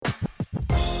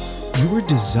You were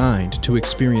designed to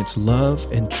experience love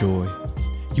and joy.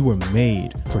 You were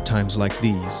made for times like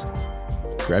these.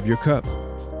 Grab your cup.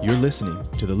 You're listening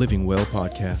to the Living Well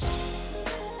podcast.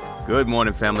 Good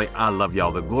morning, family. I love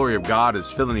y'all. The glory of God is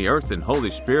filling the earth and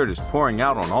Holy Spirit is pouring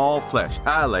out on all flesh.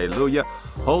 Hallelujah.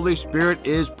 Holy Spirit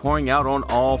is pouring out on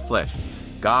all flesh.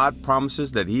 God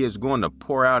promises that He is going to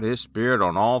pour out His Spirit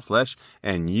on all flesh,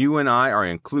 and you and I are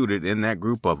included in that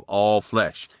group of all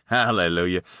flesh.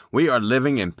 Hallelujah. We are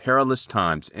living in perilous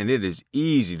times, and it is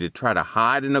easy to try to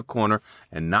hide in a corner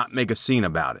and not make a scene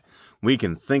about it. We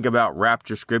can think about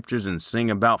rapture scriptures and sing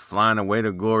about flying away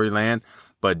to glory land,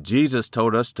 but Jesus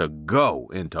told us to go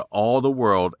into all the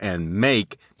world and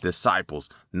make disciples,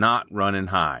 not run and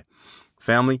hide.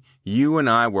 Family, you and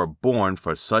I were born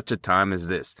for such a time as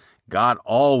this. God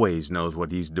always knows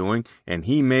what He's doing, and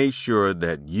He made sure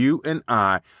that you and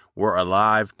I were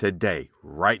alive today,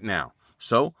 right now.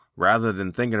 So, rather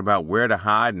than thinking about where to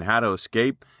hide and how to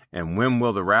escape and when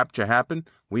will the rapture happen,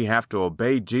 we have to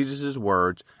obey Jesus'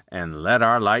 words and let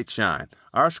our light shine.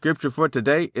 Our scripture for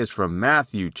today is from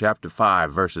Matthew chapter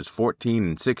 5, verses 14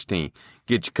 and 16.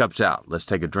 Get your cups out. Let's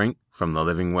take a drink from the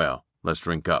Living Well. Let's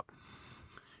drink up.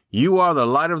 You are the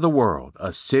light of the world.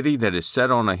 A city that is set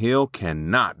on a hill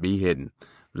cannot be hidden.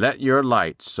 Let your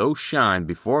light so shine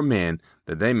before men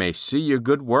that they may see your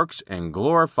good works and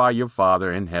glorify your Father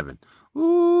in heaven.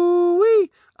 Ooh-wee!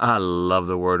 I love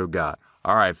the Word of God.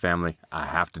 All right, family, I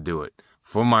have to do it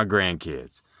for my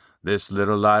grandkids. This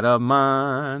little light of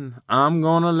mine, I'm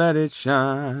gonna let it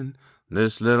shine.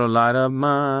 This little light of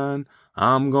mine,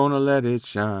 I'm gonna let it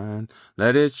shine.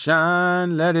 Let it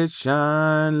shine, let it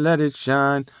shine, let it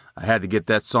shine. I had to get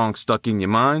that song stuck in your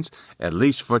minds, at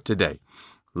least for today.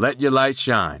 Let your light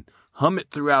shine. Hum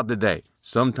it throughout the day.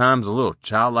 Sometimes a little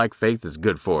childlike faith is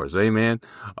good for us. Amen.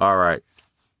 All right.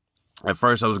 At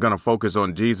first, I was going to focus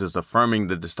on Jesus affirming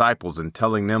the disciples and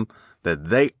telling them that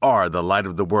they are the light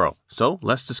of the world. So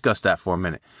let's discuss that for a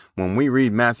minute. When we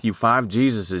read Matthew 5,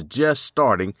 Jesus is just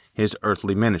starting His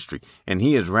earthly ministry, and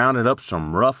He has rounded up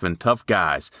some rough and tough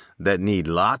guys that need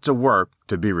lots of work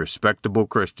to be respectable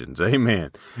Christians.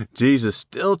 Amen. Jesus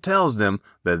still tells them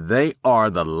that they are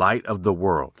the light of the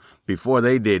world. Before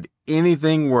they did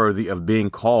anything worthy of being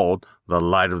called the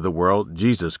light of the world,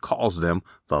 Jesus calls them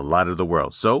the light of the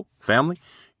world. So, family,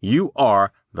 you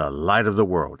are the light of the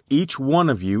world. Each one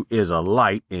of you is a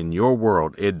light in your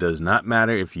world. It does not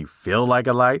matter if you feel like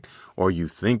a light or you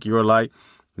think you're a light.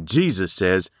 Jesus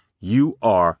says you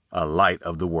are a light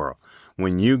of the world.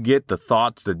 When you get the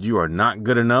thoughts that you are not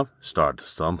good enough, start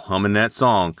humming that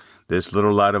song, This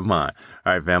Little Light of Mine.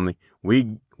 All right, family,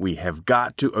 we have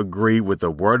got to agree with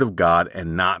the Word of God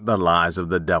and not the lies of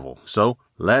the devil. So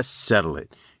let's settle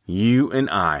it. You and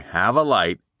I have a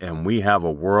light, and we have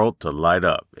a world to light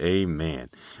up. Amen.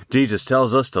 Jesus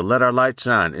tells us to let our light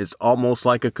shine. It's almost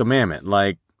like a commandment,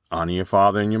 like honor your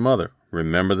father and your mother.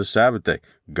 Remember the Sabbath day.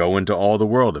 Go into all the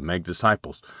world and make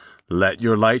disciples. Let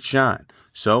your light shine.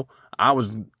 So I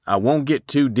won't get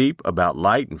too deep about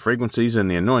light and frequencies and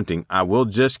the anointing. I will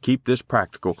just keep this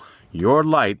practical. Your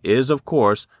light is, of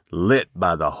course, lit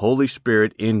by the Holy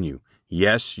Spirit in you.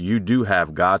 Yes, you do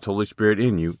have God's Holy Spirit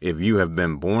in you if you have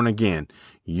been born again.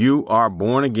 You are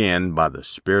born again by the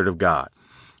Spirit of God.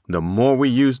 The more we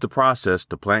use the process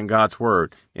to plant God's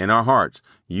Word in our hearts,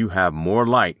 you have more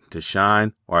light to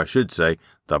shine, or I should say,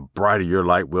 the brighter your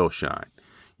light will shine.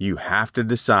 You have to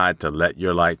decide to let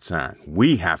your light shine.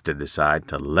 We have to decide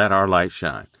to let our light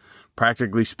shine.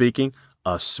 Practically speaking,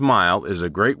 a smile is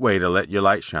a great way to let your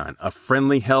light shine. A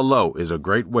friendly hello is a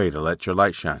great way to let your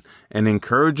light shine. An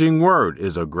encouraging word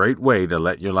is a great way to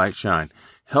let your light shine.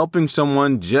 Helping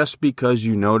someone just because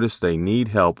you notice they need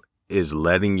help is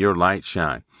letting your light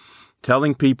shine.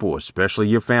 Telling people, especially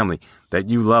your family, that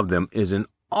you love them is an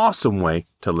awesome way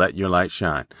to let your light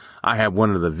shine. I had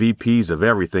one of the VPs of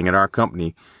everything at our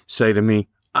company say to me,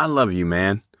 "I love you,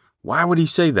 man." Why would he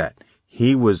say that?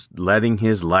 He was letting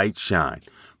his light shine.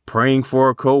 Praying for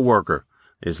a coworker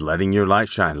is letting your light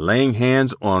shine. Laying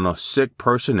hands on a sick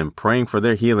person and praying for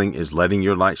their healing is letting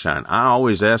your light shine. I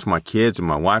always ask my kids and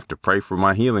my wife to pray for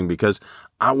my healing because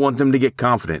I want them to get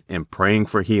confident in praying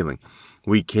for healing.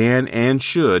 We can and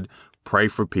should pray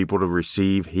for people to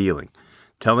receive healing.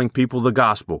 Telling people the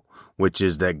gospel, which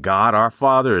is that God our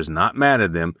Father is not mad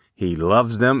at them. He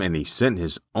loves them, and He sent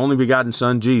His only begotten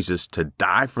Son, Jesus, to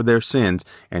die for their sins,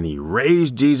 and He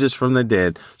raised Jesus from the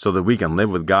dead so that we can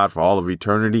live with God for all of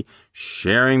eternity.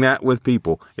 Sharing that with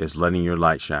people is letting your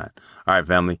light shine. All right,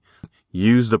 family,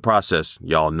 use the process.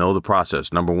 Y'all know the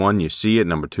process. Number 1, you see it.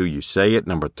 Number 2, you say it.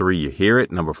 Number 3, you hear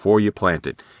it. Number 4, you plant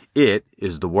it. It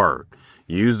is the Word.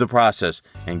 Use the process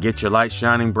and get your light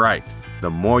shining bright. The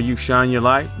more you shine your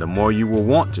light, the more you will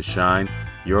want to shine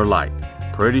your light.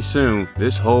 Pretty soon,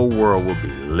 this whole world will be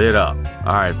lit up.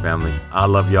 All right, family. I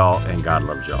love y'all and God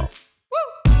loves y'all.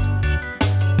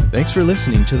 Thanks for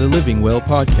listening to the Living Well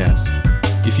podcast.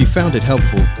 If you found it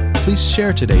helpful, please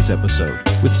share today's episode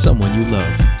with someone you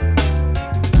love.